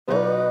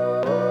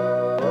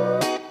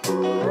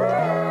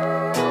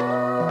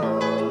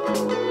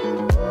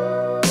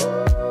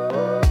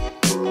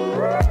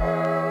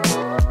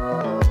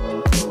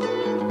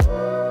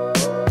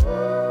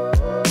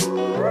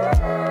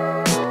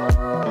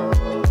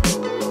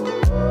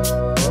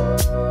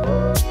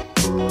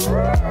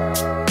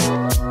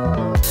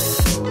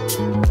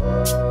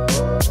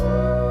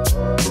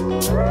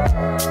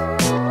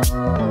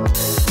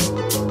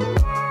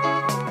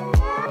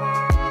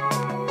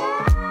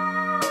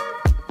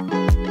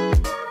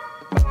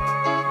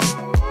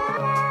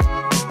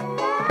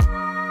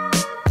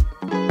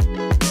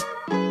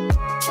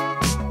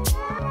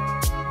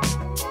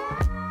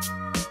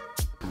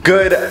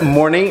Good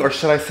morning, or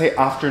should I say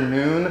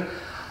afternoon.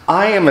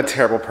 I am a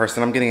terrible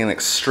person. I'm getting an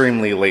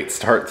extremely late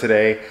start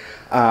today,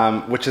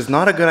 which is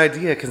not a good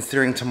idea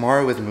considering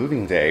tomorrow is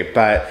moving day,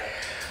 but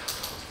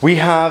we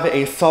have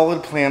a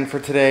solid plan for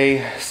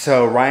today.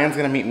 So Ryan's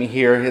gonna meet me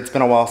here. It's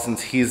been a while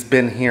since he's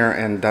been here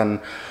and done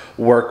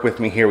work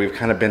with me here. We've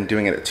kind of been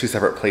doing it at two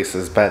separate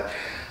places, but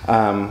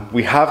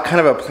we have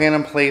kind of a plan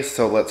in place,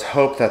 so let's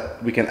hope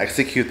that we can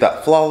execute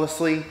that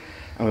flawlessly,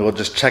 and we will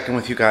just check in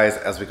with you guys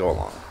as we go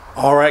along.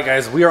 All right,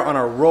 guys, we are on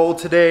a roll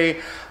today.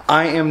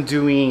 I am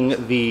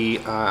doing the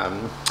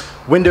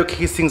window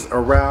casings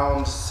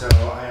around, so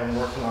I am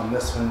working on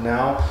this one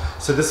now.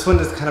 So this one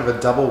is kind of a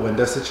double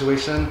window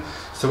situation.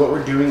 So what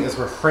we're doing is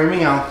we're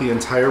framing out the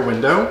entire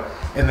window,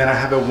 and then I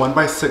have a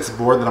 1x6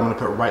 board that I'm gonna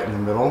put right in the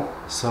middle,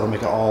 so it'll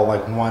make it all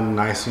like one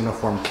nice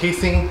uniform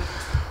casing.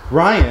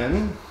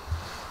 Ryan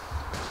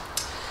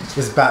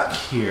is back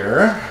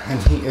here,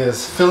 and he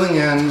is filling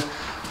in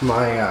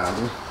my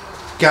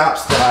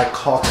gaps that I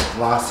caulked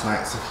last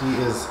night. So he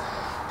is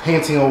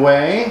painting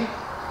away,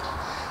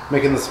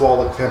 making this wall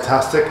look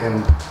fantastic,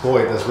 and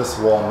boy, does this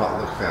wall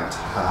not look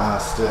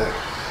fantastic.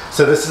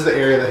 So this is the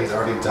area that he's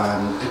already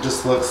done. It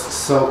just looks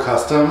so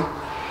custom.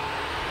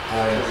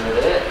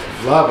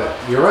 I love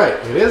it. You're right,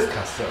 it is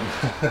custom.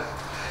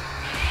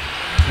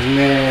 And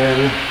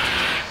then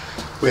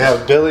we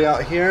have Billy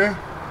out here.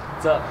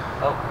 What's up?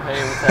 Oh,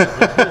 hey,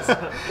 what's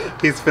happening?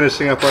 He's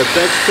finishing up our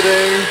decks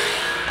today.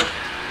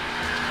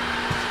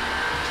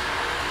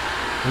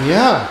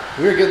 Yeah,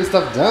 we're getting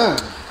stuff done.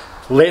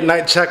 Late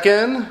night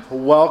check-in,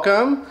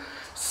 welcome.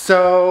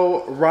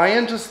 So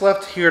Ryan just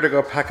left here to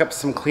go pack up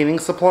some cleaning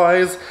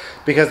supplies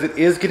because it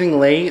is getting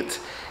late.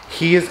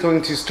 He is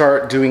going to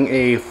start doing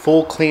a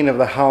full clean of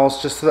the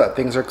house just so that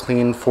things are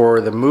clean for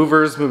the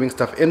movers moving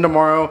stuff in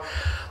tomorrow.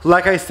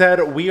 Like I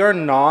said, we're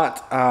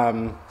not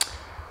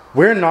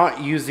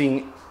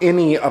using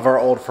any of our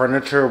old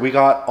furniture. We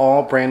got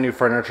all brand new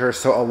furniture,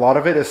 so a lot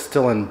of it is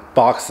still in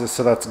boxes,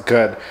 so that's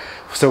good.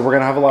 So we're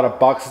gonna have a lot of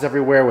boxes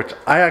everywhere, which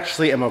I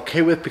actually am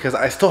okay with because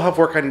I still have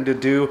work I need to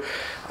do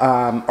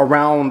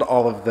around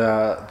all of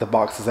the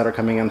boxes that are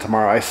coming in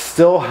tomorrow. I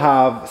still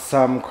have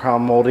some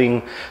crown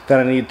molding that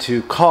I need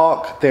to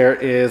caulk. There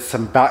is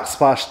some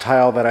backsplash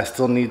tile that I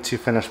still need to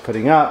finish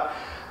putting up.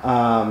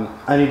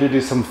 I need to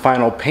do some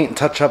final paint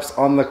touch-ups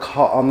on the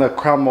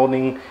crown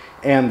molding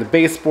and the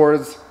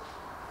baseboards.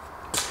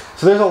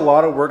 So there's a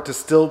lot of work to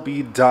still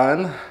be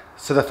done.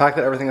 So the fact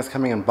that everything is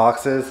coming in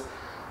boxes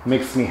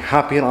makes me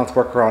happy, and let's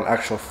work around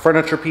actual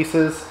furniture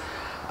pieces.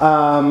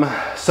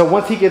 So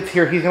once he gets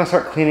here, he's gonna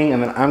start cleaning,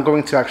 and then I'm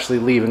going to actually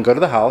leave and go to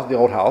the house, the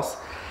old house,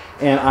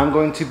 and I'm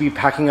going to be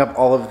packing up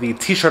all of the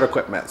t-shirt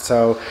equipment.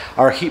 So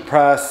our heat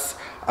press,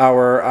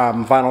 our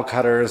vinyl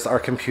cutters, our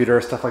computer,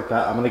 stuff like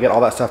that. I'm gonna get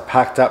all that stuff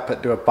packed up, put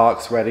into a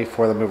box ready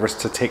for the movers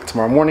to take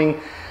tomorrow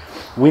morning.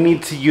 We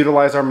need to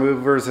utilize our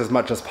movers as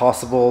much as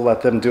possible,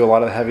 let them do a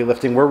lot of the heavy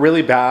lifting. We're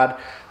really bad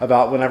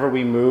about whenever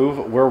we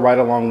move, we're right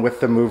along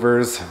with the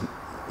movers,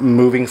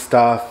 moving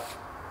stuff,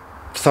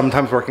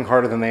 sometimes working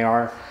harder than they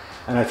are.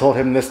 And I told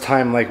him this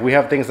time, like, we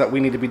have things that we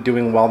need to be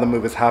doing while the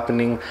move is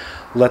happening.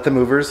 Let the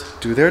movers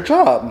do their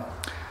job.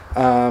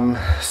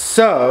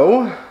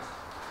 So,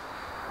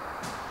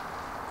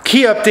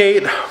 key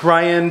update,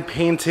 Ryan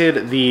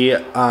painted the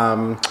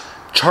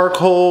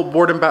charcoal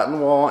board and batten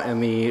wall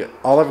and the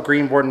olive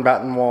green board and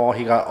batten wall.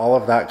 He got all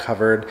of that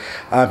covered.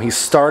 He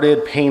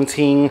started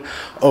painting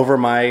over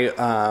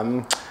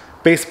my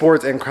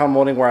baseboards and crown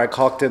molding where I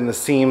caulked in the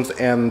seams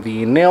and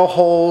the nail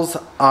holes.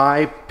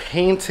 I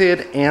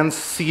painted and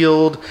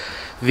sealed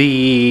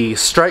the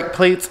strike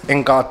plates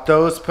and got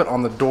those put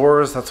on the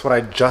doors. That's what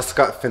I just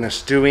got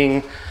finished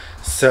doing.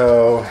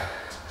 So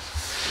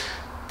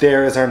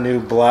there is our new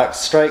black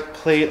strike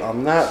plate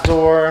on that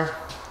door.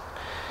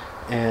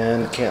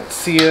 And can't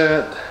see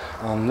it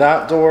on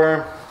that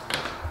door.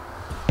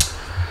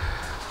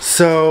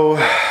 So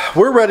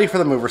we're ready for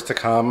the movers to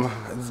come.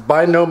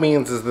 By no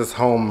means is this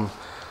home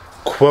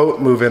quote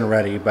move-in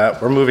ready,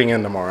 but we're moving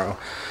in tomorrow.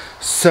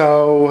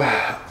 So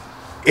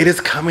it is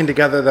coming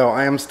together though.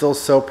 I am still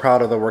so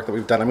proud of the work that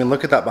we've done. I mean,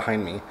 look at that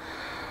behind me.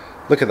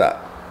 Look at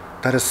that.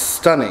 That is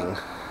stunning.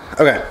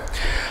 Okay,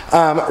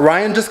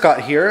 Ryan just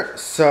got here,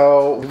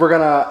 so we're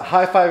gonna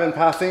high five in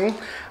passing.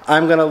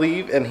 I'm gonna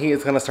leave and he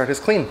is gonna start his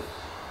clean.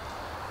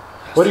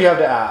 What do you have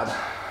to add?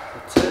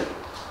 That's it.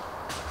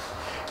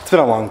 It's been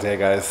a long day,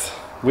 guys.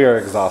 We are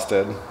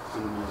exhausted.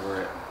 I'm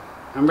over it.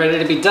 I'm ready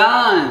to be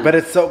done. But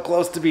it's so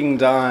close to being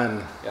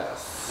done.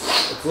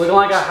 Yes. It's looking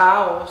like a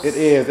house. It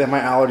is, and my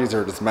allergies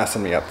are just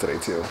messing me up today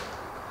too.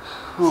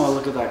 Oh,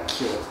 look at that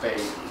cute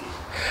baby.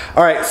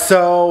 All right,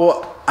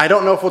 so I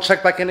don't know if we'll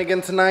check back in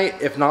again tonight.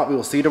 If not, we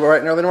will see you bright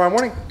and early tomorrow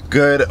morning.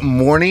 Good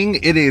morning.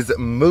 It is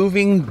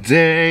moving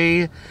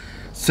day.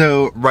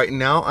 So right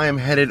now I am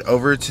headed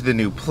over to the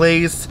new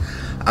place.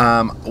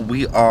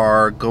 We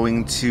are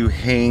going to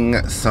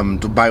hang some,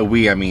 by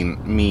we I mean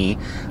me,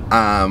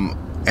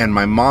 and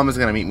my mom is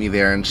gonna meet me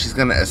there, and she's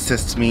gonna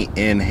assist me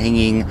in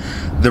hanging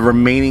the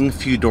remaining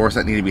few doors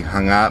that need to be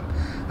hung up.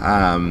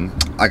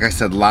 Like I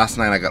said last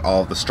night, I got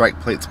all of the strike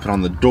plates put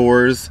on the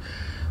doors.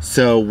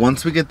 So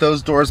once we get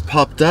those doors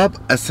popped up,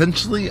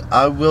 essentially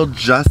I will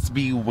just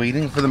be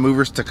waiting for the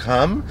movers to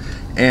come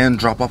and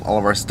drop off all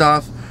of our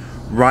stuff.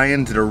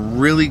 Ryan did a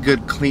really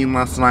good clean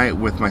last night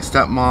with my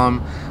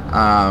stepmom.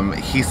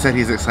 He said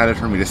he's excited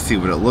for me to see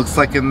what it looks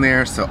like in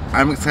there, so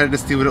I'm excited to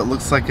see what it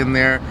looks like in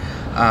there.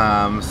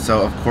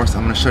 So of course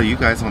I'm going to show you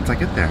guys once I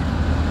get there.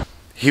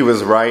 He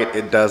was right,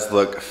 it does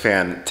look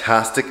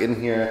fantastic in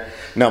here.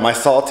 Now my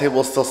saw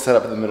table is still set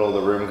up in the middle of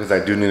the room because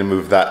I do need to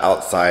move that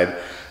outside.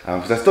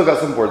 Because I still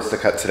got some boards to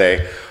cut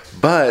today,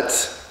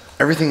 but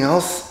everything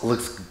else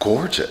looks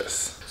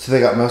gorgeous. So they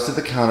got most of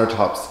the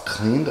countertops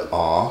cleaned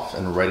off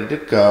and ready to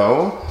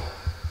go.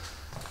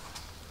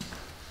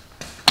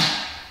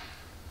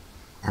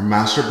 Our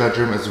master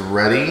bedroom is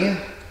ready.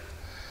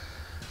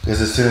 Because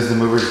as soon as the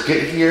movers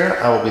get here,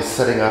 I will be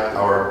setting up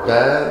our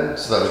bed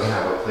so that we can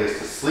have a place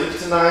to sleep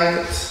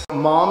tonight.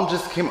 Mom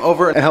just came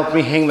over and helped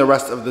me hang the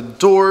rest of the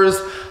doors.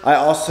 I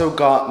also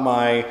got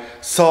my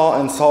saw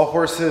and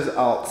sawhorses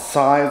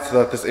outside so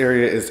that this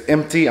area is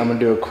empty. I'm gonna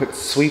do a quick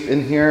sweep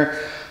in here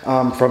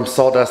from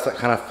sawdust that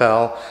kind of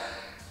fell.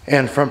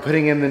 And from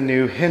putting in the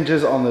new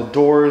hinges on the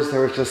doors,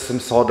 there was just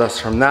some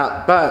sawdust from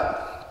that,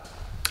 but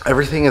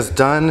everything is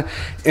done,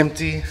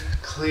 empty,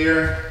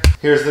 clear.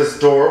 Here's this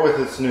door with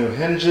its new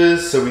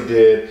hinges. So we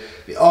did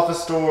the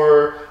office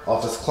door,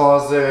 office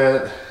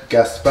closet,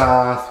 guest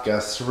bath,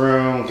 guest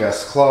room,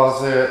 guest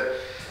closet,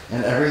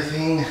 and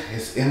everything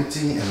is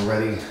empty and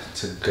ready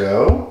to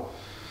go.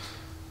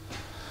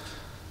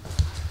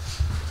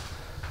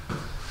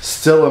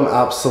 Still am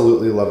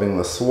absolutely loving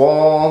this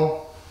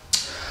wall.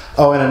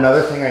 Oh, and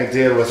another thing I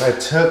did was I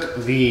took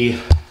the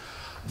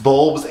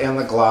bulbs and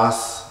the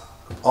glass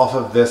off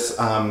of this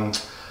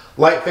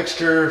light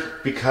fixture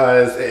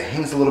because it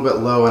hangs a little bit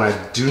low and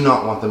I do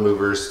not want the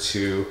movers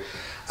to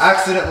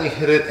accidentally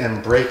hit it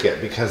and break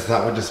it because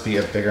that would just be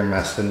a bigger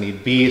mess than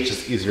need be. It's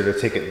just easier to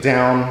take it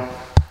down.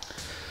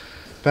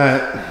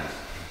 But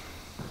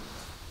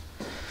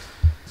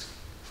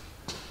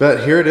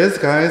here it is,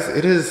 guys.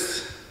 It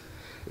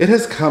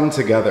has come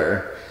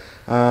together.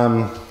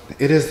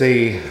 It is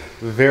a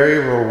very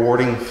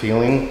rewarding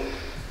feeling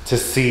to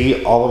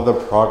see all of the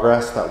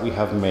progress that we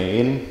have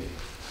made.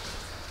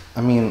 I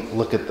mean,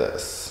 look at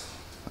this.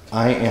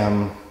 I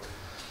am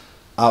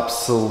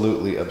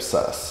absolutely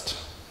obsessed.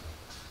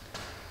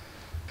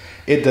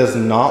 It does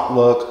not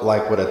look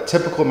like what a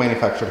typical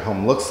manufactured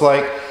home looks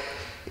like.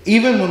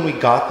 Even when we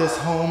got this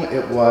home,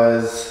 it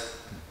was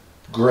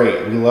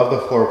great. We loved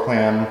the floor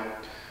plan.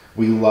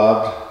 We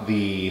loved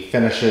the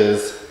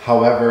finishes.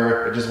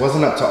 However, it just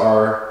wasn't up to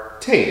our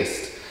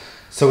taste.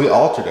 So we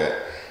altered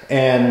it.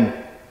 And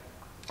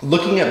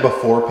looking at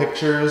before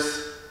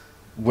pictures,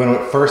 when we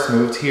first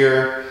moved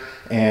here,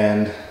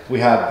 and we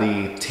had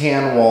the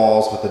tan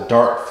walls with the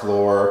dark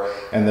floor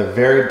and the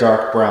very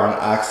dark brown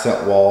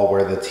accent wall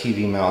where the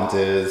TV mount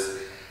is.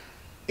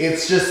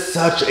 It's just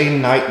such a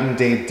night and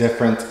day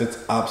difference. It's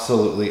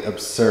absolutely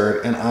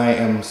absurd. And I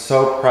am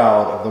so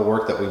proud of the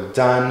work that we've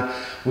done.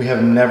 We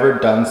have never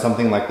done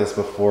something like this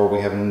before. We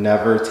have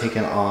never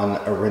taken on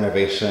a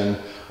renovation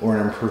or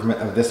an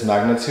improvement of this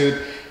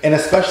magnitude. And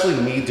especially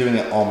me doing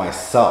it all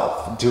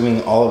myself,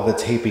 doing all of the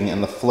taping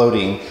and the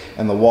floating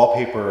and the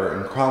wallpaper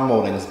and crown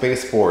moldings,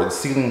 baseboards,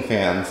 ceiling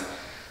fans.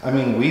 I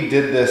mean, we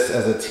did this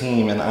as a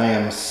team and I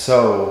am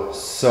so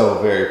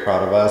very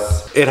proud of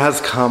us. It has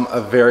come a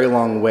very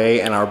long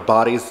way and our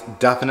bodies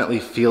definitely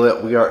feel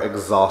it. We are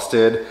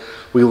exhausted.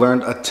 We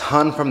learned a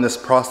ton from this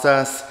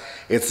process.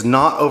 It's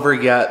not over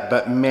yet,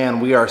 but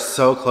man, we are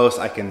so close.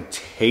 I can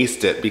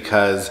taste it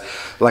because,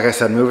 like I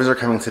said, movers are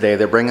coming today.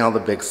 They're bringing all the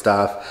big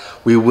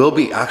stuff. We will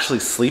be actually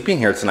sleeping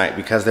here tonight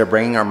because they're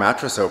bringing our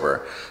mattress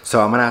over.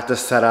 So I'm gonna have to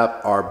set up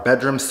our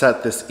bedroom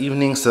set this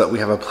evening so that we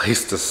have a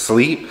place to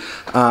sleep.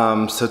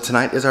 So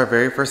tonight is our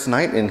very first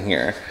night in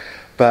here.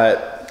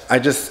 But I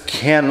just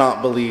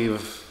cannot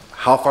believe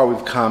how far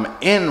we've come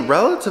in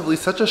relatively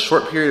such a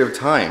short period of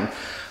time.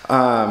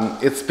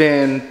 It's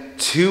been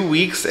 2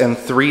 weeks and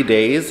 3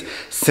 days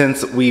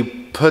since we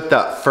put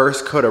that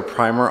first coat of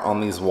primer on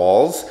these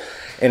walls.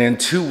 And in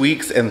 2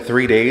 weeks and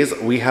 3 days,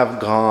 we have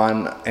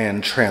gone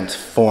and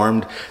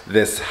transformed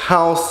this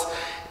house.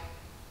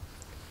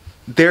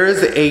 There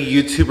is a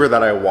YouTuber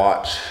that I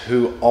watch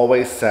who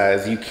always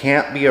says you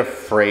can't be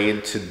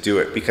afraid to do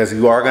it because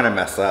you are gonna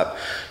mess up.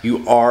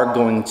 You are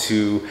going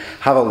to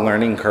have a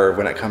learning curve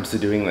when it comes to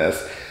doing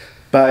this.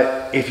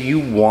 But if you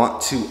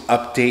want to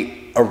update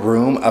a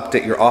room,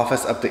 update your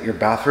office, update your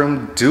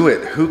bathroom, do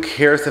it. Who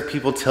cares if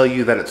people tell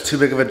you that it's too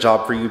big of a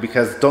job for you?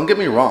 Because don't get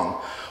me wrong,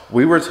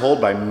 we were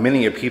told by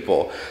many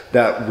people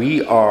that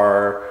we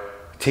are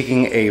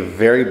taking a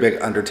very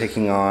big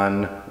undertaking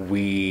on.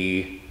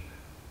 We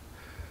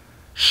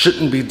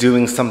shouldn't be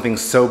doing something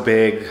so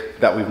big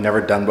that we've never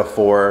done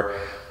before.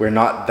 We're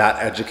not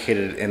that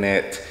educated in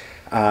it.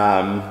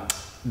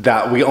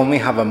 That we only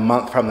have a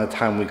month from the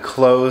time we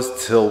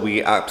close till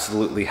we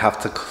absolutely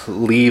have to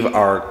leave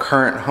our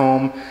current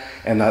home,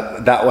 and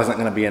that wasn't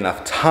going to be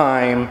enough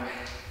time.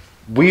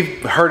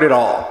 We've heard it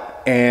all,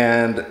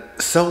 And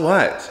so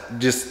what?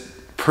 Just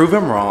prove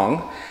him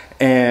wrong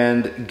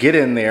and get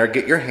in there,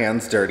 get your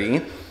hands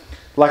dirty.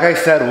 Like I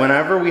said,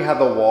 whenever we had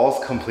the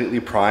walls completely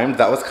primed,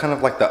 that was kind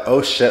of like the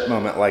oh shit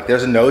moment. Like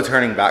there's no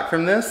turning back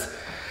from this.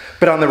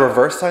 But on the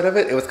reverse side of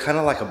it, it was kind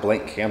of like a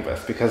blank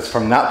canvas, because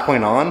from that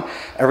point on,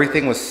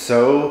 everything was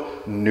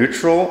so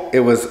neutral. It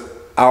was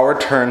our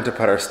turn to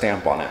put our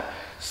stamp on it.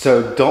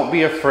 So don't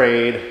be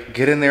afraid,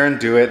 get in there and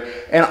do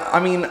it. And I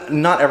mean,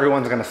 not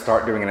everyone's gonna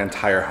start doing an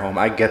entire home.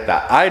 I get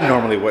that. I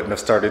normally wouldn't have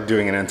started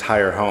doing an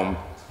entire home.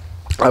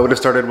 I would have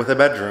started with a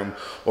bedroom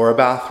or a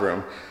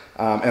bathroom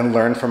and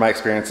learned from my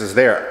experiences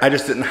there. I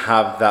just didn't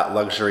have that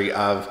luxury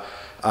of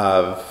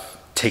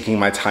taking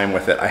my time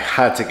with it. I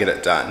had to get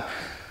it done.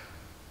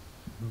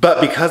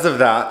 But because of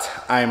that,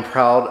 I am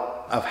proud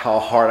of how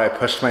hard I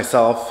pushed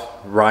myself.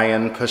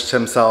 Ryan pushed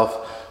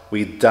himself.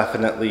 We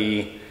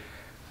definitely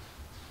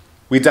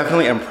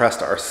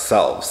impressed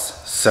ourselves.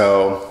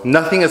 So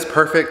nothing is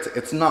perfect.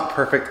 It's not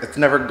perfect. It's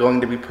never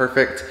going to be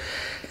perfect.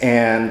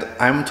 And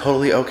I'm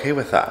totally okay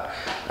with that.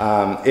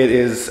 It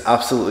is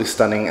absolutely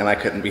stunning and I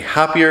couldn't be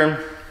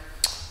happier.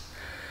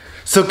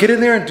 So get in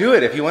there and do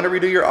it. If you want to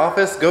redo your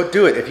office, go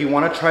do it. If you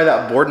want to try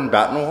that board and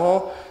batten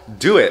wall,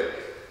 do it.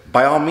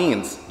 By all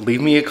means,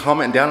 leave me a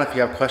comment down if you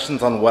have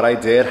questions on what I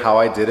did, how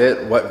I did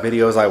it, what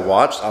videos I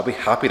watched. I'll be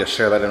happy to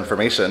share that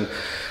information.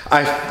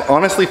 I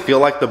honestly feel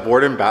like the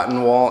board and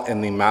batten wall in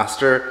the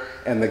master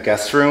and the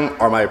guest room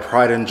are my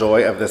pride and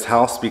joy of this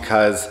house,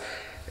 because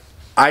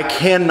I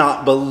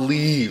cannot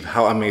believe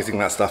how amazing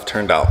that stuff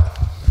turned out.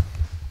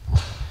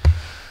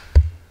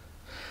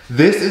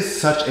 This is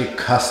such a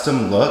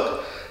custom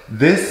look.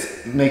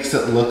 This makes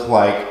it look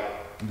like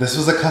this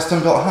was a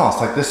custom built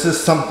house. Like this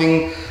is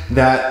something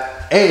that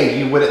A,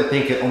 you wouldn't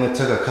think it only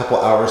took a couple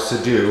hours to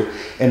do,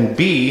 and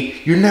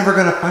B, you're never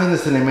gonna find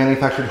this in a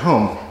manufactured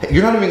home.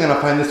 You're not even gonna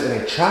find this in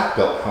a track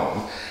built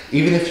home.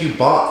 Even if you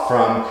bought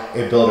from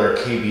a builder,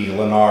 KB,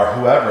 Lennar,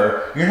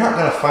 whoever, you're not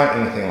gonna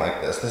find anything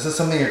like this. This is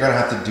something you're gonna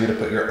have to do to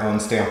put your own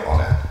stamp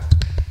on it.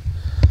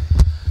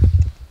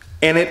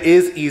 And it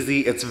is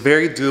easy, it's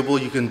very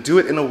doable. You can do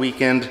it in a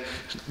weekend.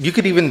 You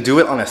could even do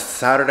it on a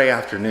Saturday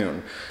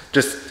afternoon.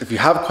 Just, if you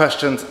have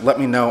questions, let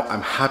me know.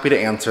 I'm happy to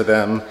answer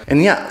them.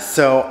 And yeah,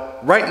 so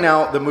right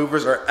now the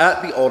movers are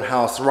at the old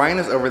house. Ryan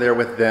is over there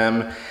with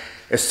them.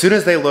 As soon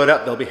as they load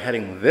up, they'll be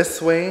heading this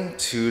way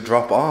to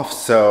drop off.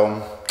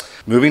 So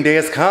moving day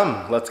has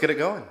come. Let's get it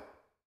going.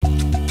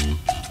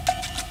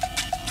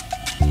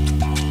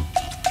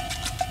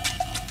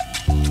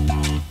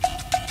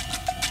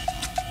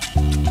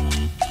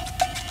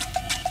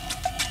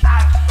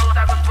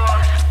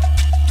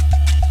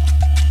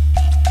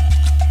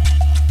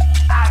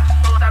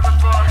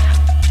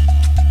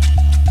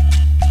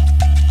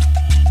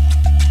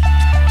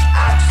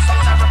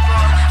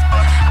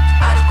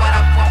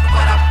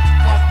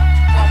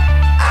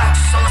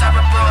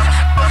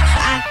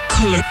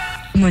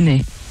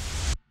 Monnaie.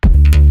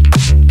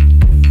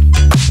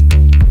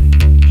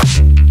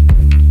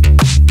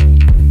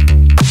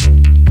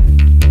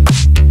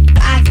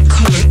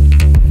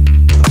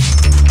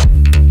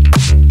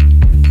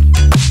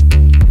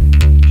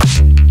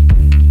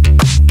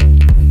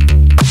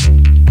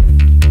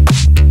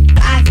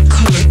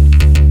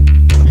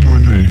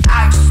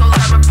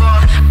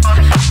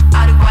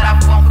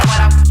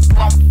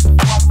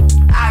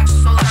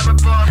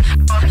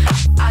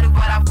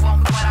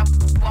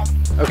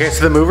 Okay,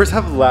 so the movers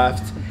have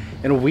left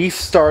and we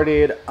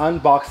started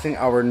unboxing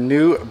our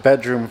new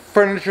bedroom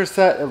furniture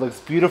set. It looks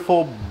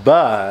beautiful,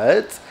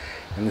 but,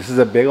 and this is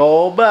a big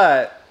old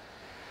but,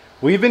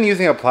 we've been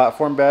using a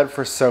platform bed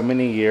for so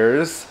many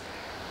years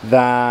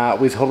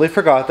that we totally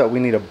forgot that we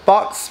need a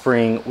box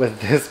spring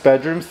with this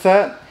bedroom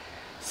set.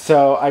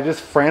 So I just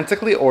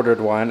frantically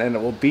ordered one and it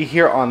will be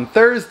here on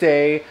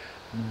Thursday,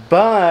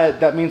 but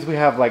that means we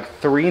have like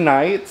 3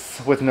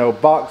 nights with no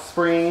box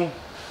spring.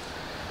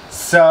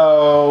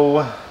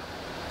 So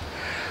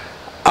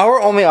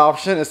our only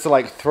option is to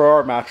like throw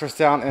our mattress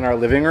down in our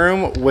living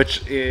room,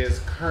 which is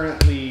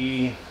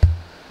currently,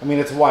 I mean,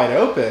 it's wide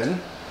open.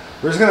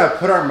 We're just gonna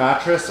put our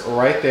mattress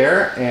right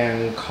there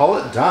and call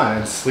it done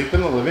and sleep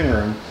in the living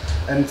room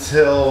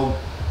until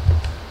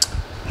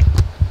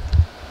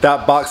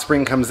that box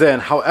spring comes in.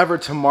 However,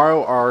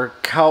 tomorrow our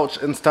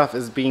couch and stuff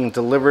is being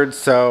delivered,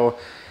 so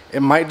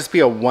it might just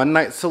be a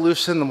 1-night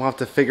solution. Then we'll have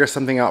to figure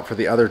something out for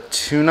the other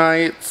 2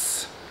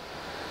 nights.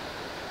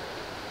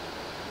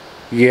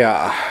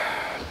 Yeah,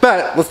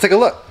 but let's take a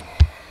look.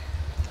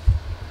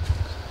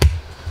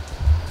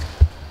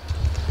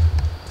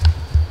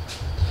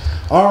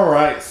 All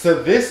right,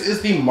 so this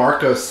is the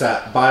Marco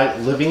set by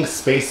Living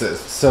Spaces.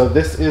 So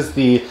this is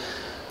the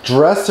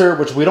dresser,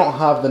 which we don't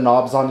have the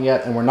knobs on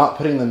yet, and we're not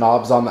putting the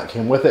knobs on that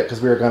came with it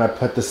because we are gonna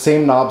put the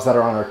same knobs that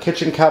are on our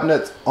kitchen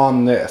cabinets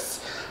on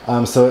this.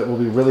 So it will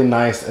be really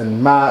nice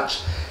and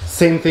match.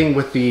 Same thing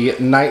with the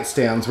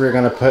nightstands. We're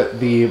gonna put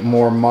the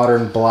more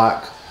modern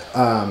black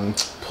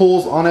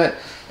pulls on it.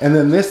 And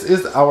then this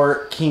is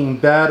our king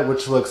bed,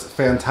 which looks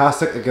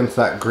fantastic against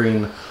that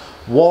green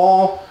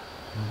wall.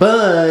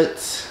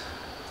 But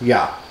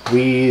yeah,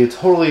 we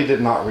totally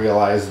did not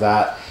realize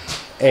that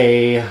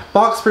a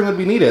box spring would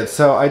be needed.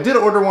 So I did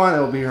order one. It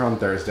will be here on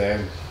Thursday.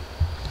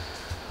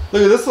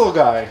 Look at this little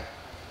guy.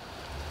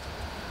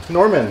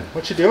 Norman,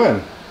 what you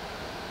doing?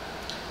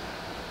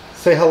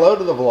 Say hello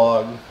to the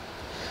vlog.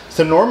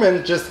 So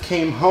Norman just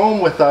came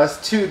home with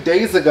us 2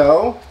 days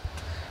ago.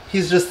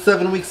 He's just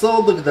 7 weeks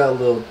old. Look at that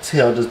little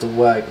tail just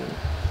wagging.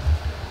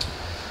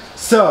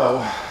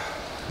 So,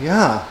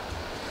 yeah,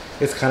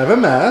 it's kind of a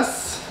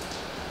mess,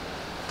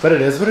 but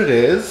it is what it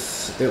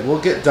is. It will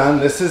get done.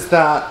 This is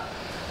that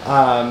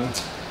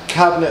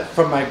cabinet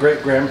from my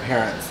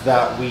great-grandparents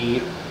that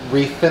we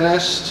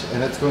refinished,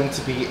 and it's going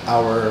to be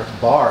our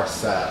bar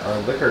set, our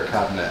liquor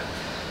cabinet.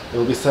 It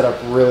will be set up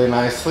really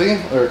nicely.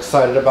 We're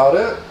excited about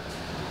it.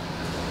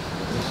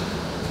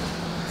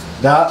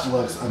 That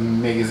looks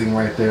amazing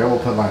right there. We'll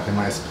put like a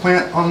nice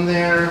plant on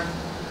there.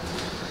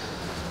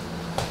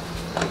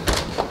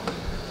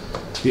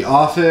 The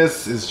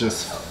office is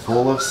just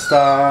full of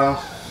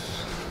stuff.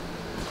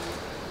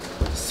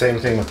 Same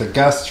thing with the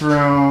guest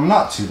room.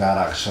 Not too bad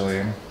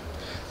actually.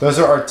 Those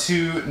are our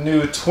 2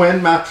 new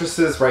twin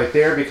mattresses right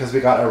there because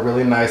we got a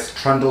really nice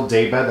trundle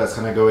daybed that's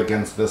going to go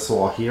against this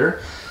wall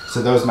here.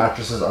 So those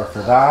mattresses are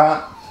for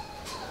that.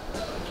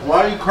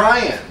 Why are you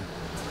crying?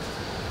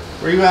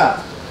 Where you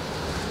at?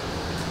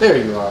 There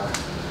you are.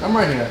 I'm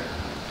right here.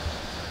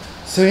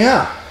 So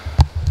yeah.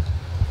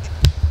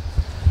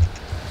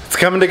 It's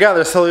coming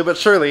together slowly but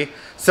surely.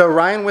 So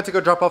Ryan went to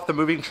go drop off the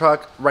moving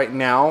truck right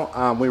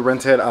now. We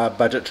rented a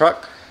budget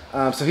truck.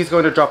 So he's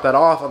going to drop that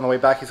off. On the way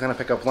back, he's going to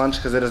pick up lunch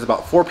because it is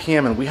about 4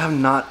 p.m. and we have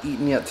not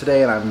eaten yet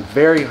today and I'm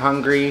very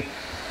hungry.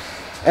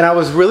 And I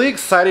was really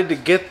excited to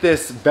get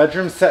this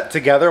bedroom set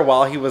together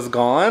while he was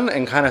gone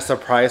and kind of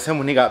surprise him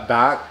when he got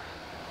back.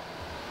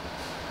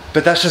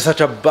 But that's just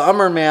such a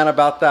bummer, man,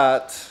 about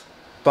that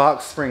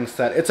box spring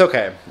set. It's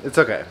okay. It's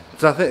okay.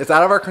 It's nothing. It's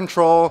out of our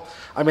control.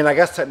 I mean, I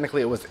guess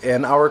technically it was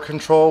in our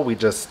control. We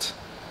just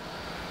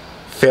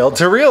failed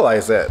to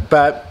realize it.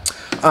 But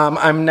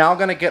I'm now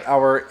going to get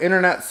our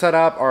internet set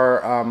up,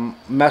 our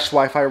mesh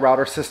Wi-Fi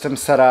router system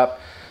set up,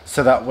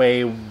 so that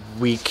way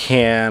we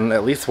can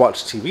at least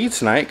watch TV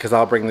tonight, because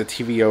I'll bring the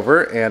TV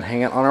over and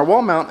hang it on our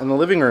wall mount in the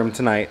living room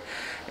tonight.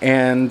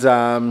 And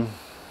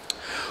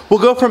we'll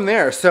go from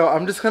there. So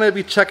I'm just going to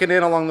be checking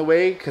in along the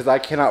way because I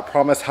cannot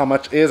promise how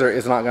much is or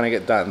is not going to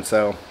get done.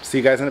 So see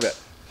you guys in a bit.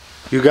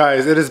 You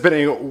guys, it has been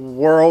a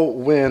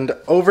whirlwind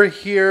over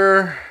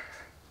here.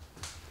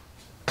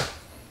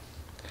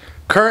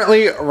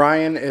 Currently,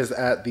 Ryan is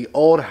at the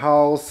old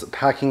house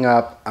packing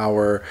up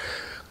our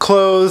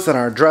clothes and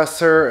our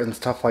dresser and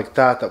stuff like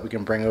that that we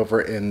can bring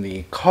over in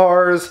the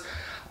cars.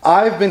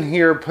 I've been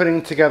here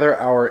putting together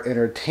our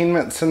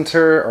entertainment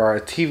center or our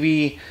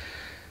TV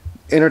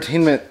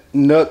entertainment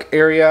nook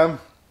area.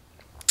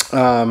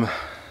 Little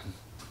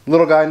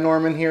guy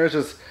Norman here is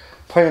just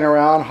playing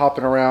around,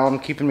 hopping around,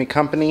 keeping me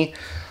company.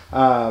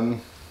 That's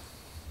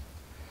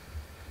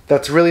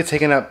really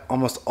taken up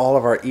almost all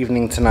of our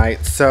evening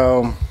tonight.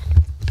 So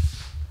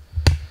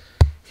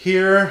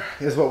here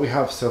is what we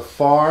have so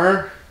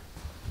far.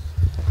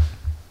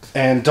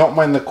 And don't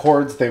mind the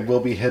cords, they will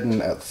be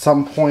hidden at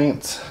some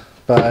point.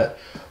 But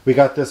we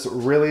got this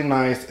really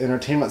nice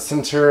entertainment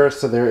center.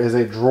 So there is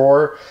a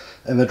drawer,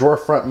 and the drawer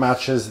front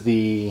matches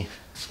the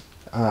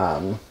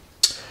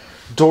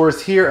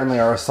doors here, and they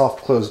are a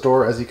soft closed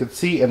door, as you can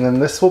see. And then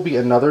this will be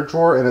another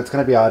drawer, and it's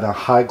going to be on a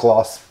high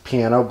gloss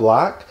piano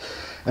black.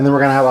 And then we're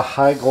going to have a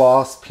high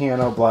gloss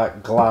piano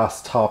black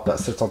glass top that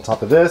sits on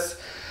top of this.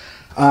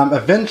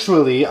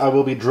 Eventually, I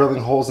will be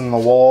drilling holes in the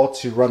wall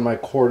to run my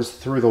cords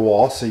through the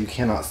wall so you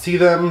cannot see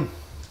them.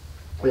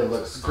 It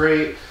looks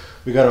great.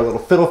 We got our little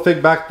fiddle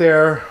fig back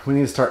there. We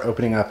need to start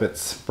opening up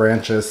its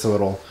branches so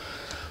it'll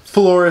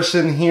flourish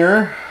in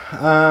here.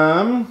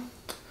 Yeah,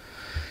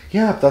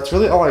 that's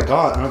really all I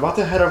got. I'm about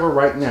to head over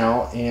right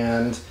now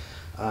and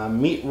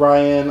meet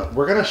Ryan.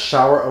 We're gonna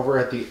shower over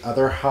at the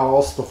other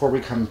house before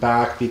we come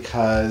back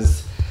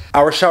because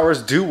our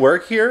showers do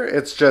work here.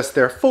 It's just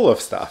they're full of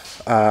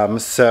stuff.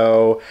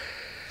 So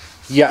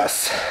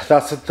yes,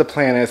 that's what the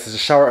plan is to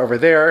shower over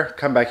there,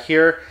 come back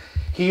here.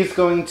 He's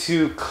going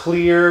to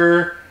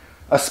clear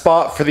a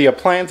spot for the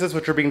appliances,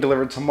 which are being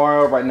delivered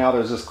tomorrow. Right now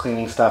there's just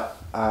cleaning stuff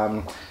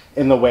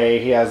in the way.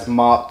 He has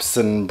mops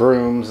and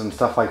brooms and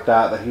stuff like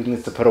that that he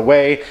needs to put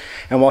away.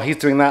 And while he's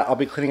doing that, I'll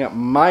be cleaning up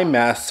my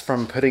mess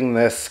from putting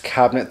this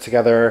cabinet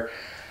together.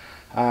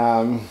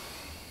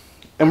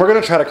 And we're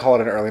gonna try to call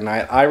it an early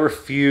night. I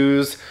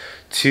refuse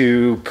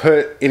to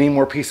put any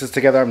more pieces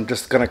together. I'm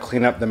just gonna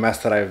clean up the mess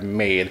that I've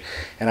made.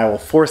 And I will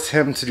force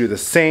him to do the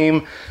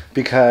same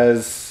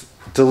because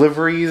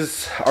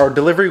deliveries, our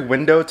delivery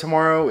window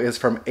tomorrow is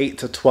from 8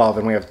 to 12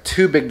 and we have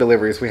 2 big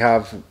deliveries. We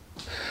have,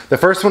 the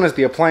first one is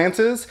the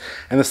appliances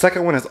and the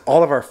second one is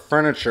all of our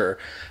furniture.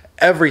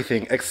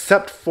 Everything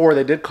except for,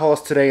 they did call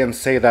us today and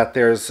say that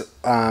there's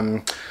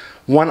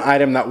one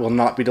item that will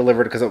not be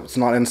delivered because it's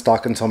not in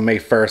stock until May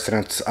 1st,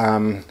 and it's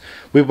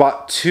we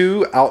bought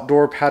 2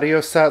 outdoor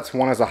patio sets.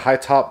 One is a high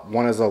top,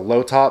 one is a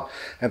low top,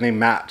 and they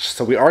match.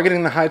 So we are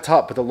getting the high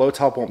top, but the low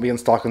top won't be in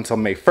stock until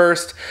May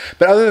 1st.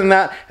 But other than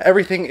that,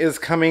 everything is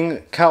coming.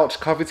 Couch,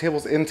 coffee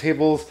tables, end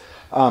tables,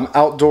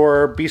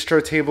 outdoor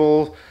bistro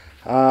table,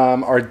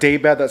 our day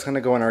bed that's going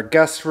to go in our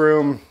guest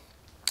room.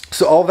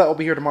 So all of that will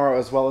be here tomorrow,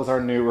 as well as our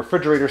new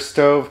refrigerator,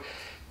 stove,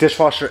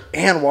 dishwasher,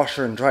 and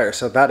washer and dryer.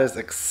 So that is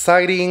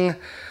exciting.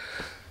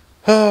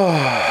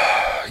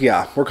 Oh,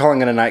 yeah, we're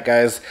calling it a night,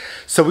 guys.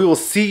 So we will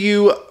see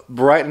you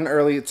bright and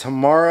early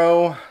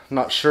tomorrow.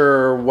 Not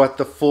sure what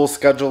the full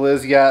schedule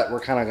is yet.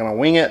 We're kind of going to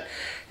wing it.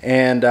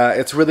 And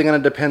it's really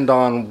going to depend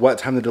on what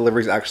time the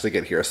deliveries actually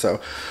get here.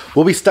 So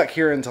we'll be stuck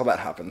here until that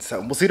happens. So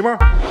we'll see you tomorrow.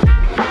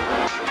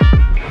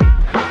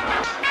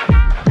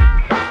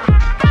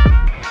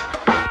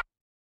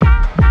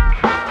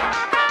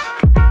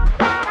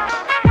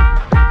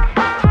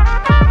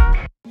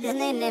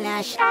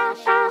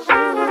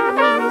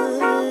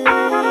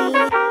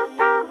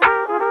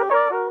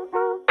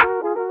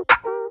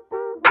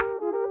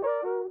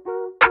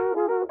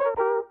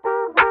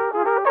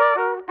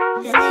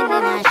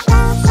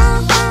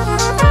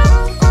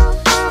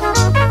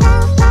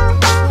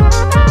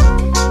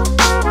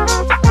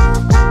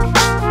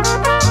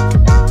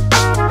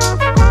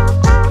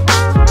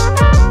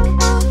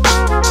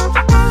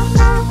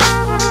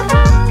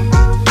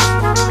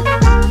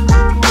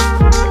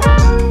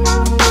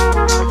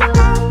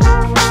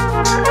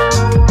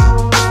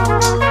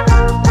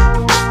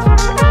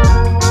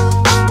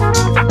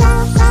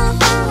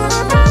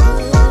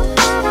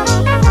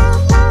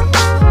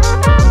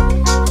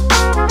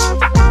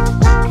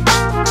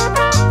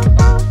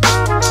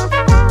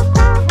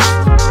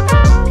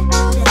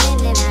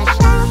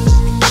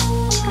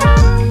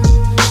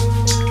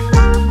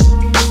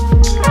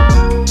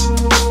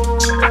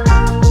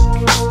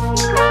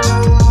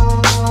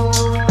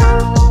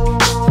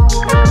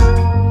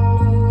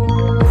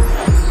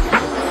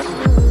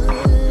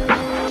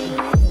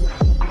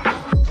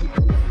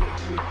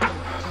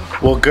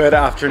 Well, good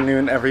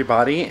afternoon,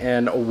 everybody,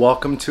 and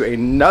welcome to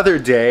another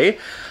day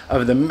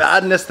of the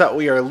madness that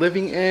we are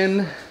living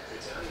in.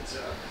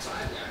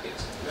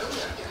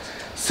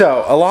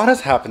 So, a lot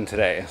has happened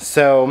today.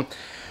 So,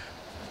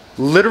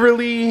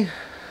 literally,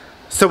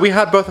 we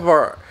had both of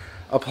our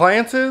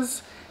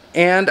appliances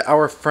and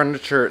our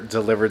furniture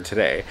delivered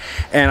today.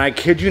 And I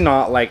kid you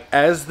not, like,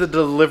 as the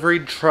delivery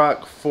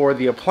truck for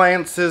the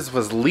appliances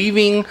was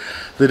leaving,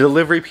 the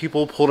delivery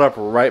people pulled up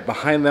right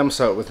behind them,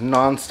 so it was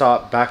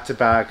non-stop,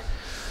 back-to-back.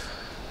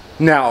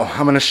 Now,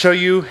 I'm going to show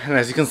you, and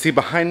as you can see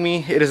behind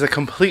me, it is a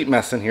complete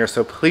mess in here,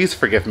 so please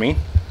forgive me.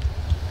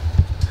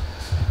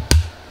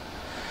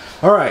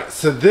 Alright,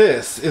 so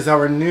this is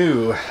our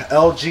new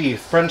LG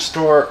French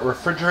door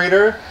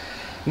refrigerator.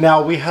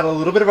 Now, we had a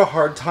little bit of a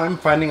hard time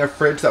finding a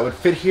fridge that would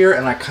fit here,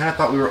 and I kind of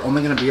thought we were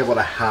only going to be able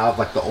to have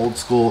like the old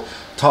school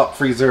top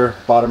freezer,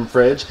 bottom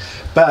fridge,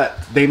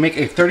 but they make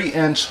a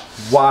 30-inch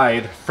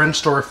wide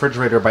French door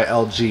refrigerator by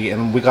LG,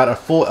 and we got a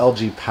full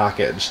LG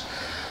package.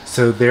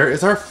 So there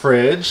is our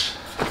fridge.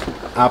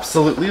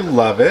 Absolutely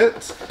love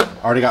it.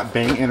 Already got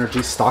Bang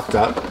Energy stocked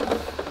up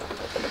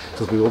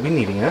because we will be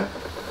needing it.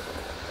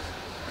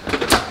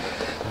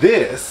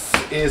 This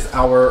is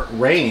our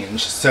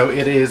range. So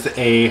it is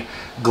a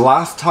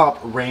glass top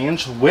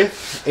range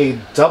with a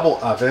double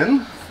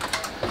oven.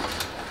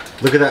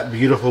 Look at that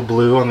beautiful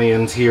blue on the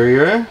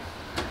interior.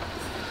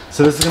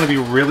 So this is going to be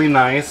really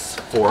nice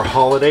for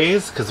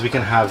holidays because we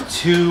can have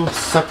 2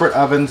 separate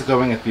ovens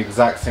going at the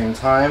exact same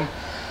time.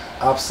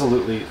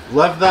 Absolutely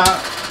love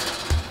that.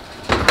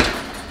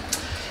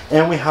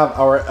 And we have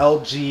our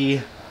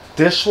LG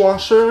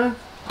dishwasher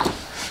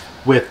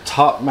with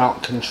top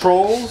mount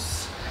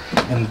controls.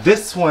 And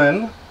this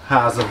one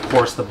has, of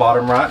course, the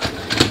bottom rack.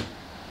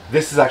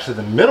 This is actually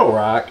the middle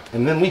rack.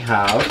 And then we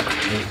have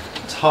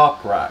a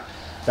top rack.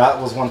 That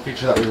was one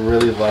feature that we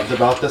really loved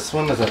about this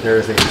one, is that there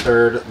is a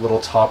 3rd little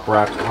top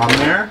rack on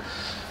there.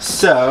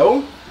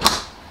 So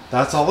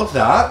that's all of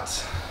that.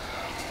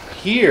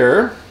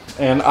 Here,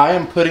 and I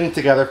am putting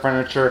together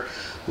furniture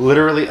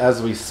literally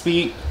as we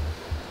speak.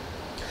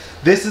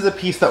 This is a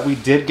piece that we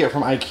did get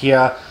from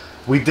IKEA.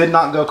 We did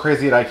not go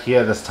crazy at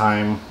IKEA this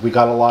time. We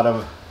got a lot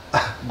of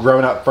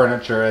grown-up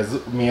furniture,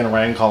 as me and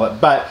Ryan call it.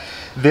 But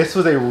this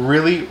was a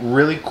really,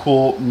 really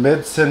cool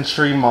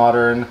mid-century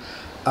modern,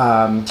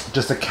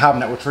 just a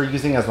cabinet, which we're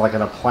using as like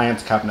an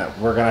appliance cabinet.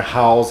 We're gonna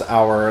house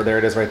our, there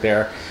it is right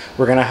there.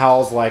 We're gonna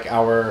house like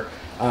our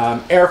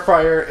air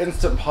fryer,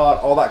 Instant Pot,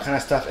 all that kind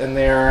of stuff in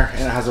there,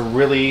 and it has a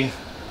really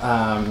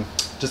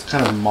just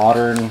kind of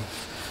modern,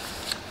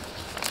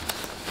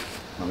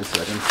 let me see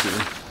if I can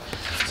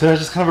see. So it's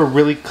just kind of a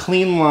really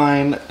clean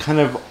line, kind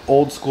of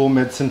old school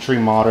mid-century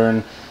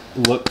modern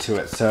look to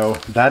it. So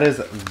that is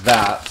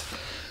that.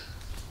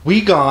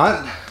 We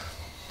got,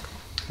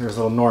 here's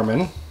little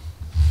Norman,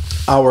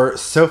 our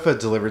sofa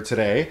delivered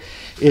today.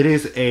 It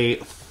is a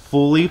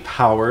fully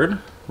powered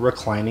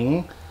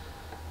reclining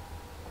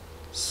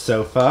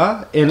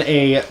sofa in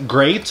a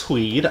gray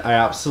tweed. I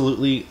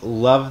absolutely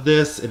love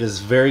this. It is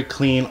very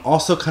clean,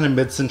 also kind of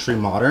mid-century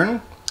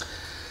modern.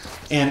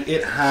 And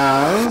it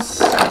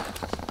has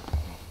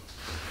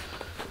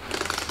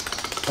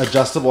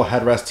adjustable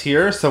headrest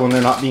here, so when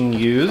they're not being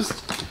used,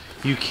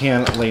 you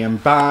can lay them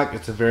back.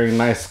 It's a very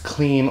nice,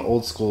 clean,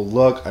 old school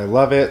look. I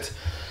love it.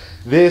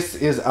 This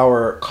is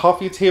our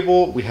coffee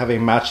table. We have a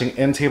matching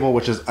end table,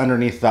 which is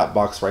underneath that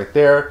box right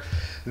there.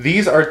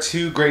 These are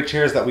two great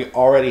chairs that we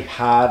already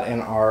had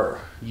and are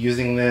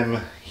using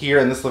them here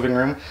in this living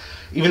room.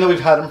 Even though we've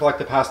had them for like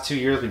the past 2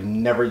 years, we've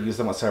never used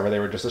them whatsoever. They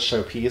were just a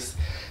showpiece.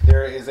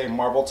 There is a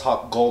marble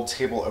top gold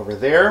table over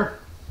there.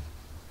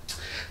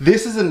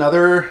 This is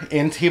another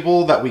end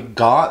table that we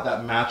got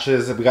that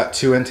matches. We got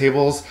 2 end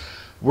tables.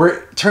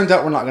 Turns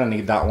out we're not gonna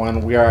need that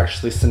one. We are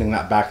actually sending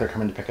that back. They're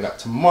coming to pick it up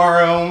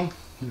tomorrow.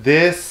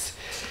 This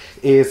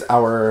is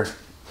our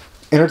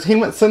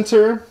entertainment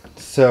center.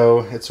 So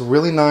it's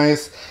really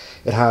nice.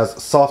 It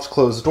has soft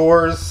closed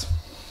doors.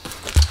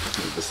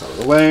 Move this out of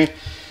the way.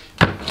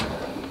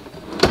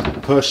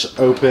 Push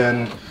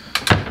open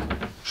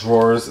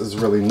drawers is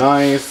really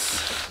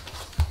nice.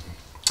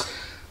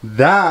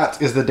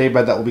 That is the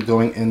daybed that will be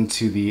going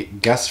into the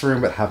guest room,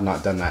 but have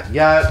not done that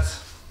yet.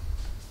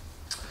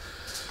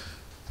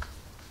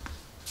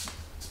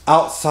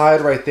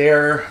 Outside right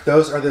there,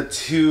 those are the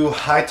 2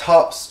 high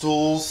top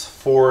stools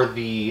for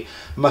the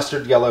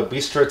mustard yellow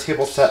bistro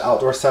table set,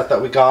 outdoor set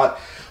that we got,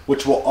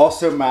 which will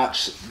also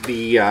match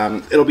the,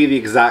 it'll be the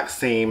exact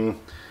same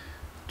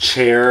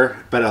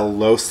chair, but a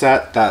low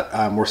set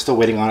that we're still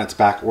waiting on. It's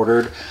back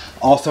ordered.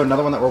 Also,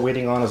 another one that we're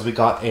waiting on is we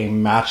got a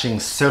matching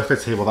sofa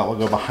table that will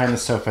go behind the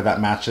sofa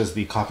that matches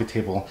the coffee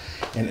table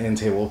and end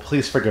table.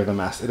 Please forgive the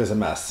mess. It is a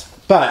mess,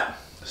 but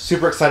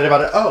super excited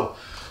about it. Oh,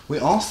 we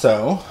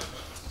also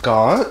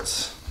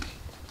got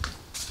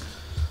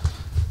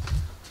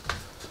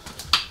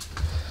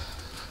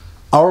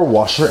our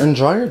washer and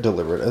dryer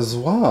delivered as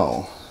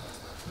well.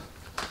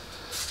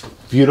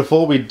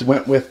 Beautiful. We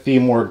went with the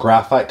more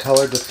graphite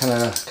color just kind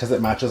of because it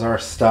matches our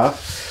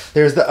stuff.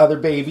 There's the other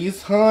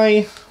babies.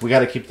 Hi. We got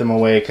to keep them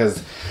away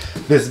because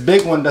this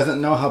big one doesn't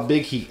know how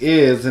big he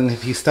is, and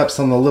if he steps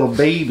on the little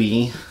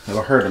baby,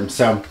 it'll hurt him.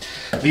 So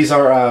these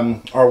are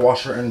our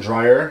washer and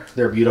dryer.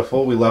 They're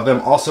beautiful. We love them.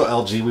 Also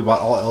LG. We bought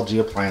all LG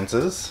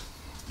appliances.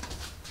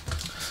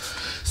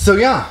 So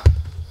yeah,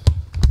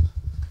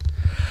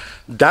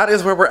 that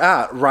is where we're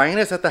at. Ryan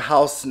is at the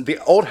house, the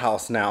old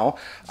house now,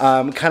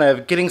 kind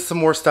of getting some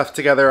more stuff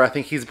together. I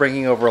think he's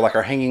bringing over like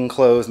our hanging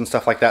clothes and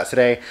stuff like that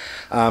today.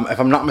 If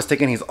I'm not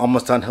mistaken, he's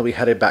almost done. He'll be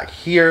headed back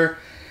here,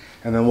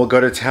 and then we'll go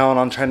to town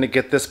on trying to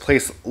get this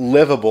place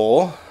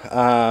livable.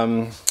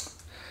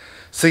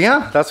 So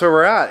yeah, that's where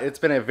we're at. It's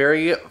been a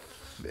very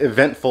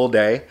eventful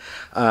day,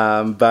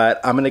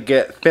 but I'm gonna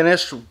get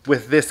finished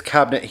with this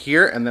cabinet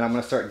here, and then I'm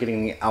gonna start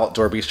getting the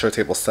outdoor bistro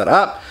table set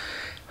up.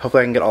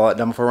 Hopefully I can get all that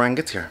done before Ryan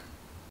gets here.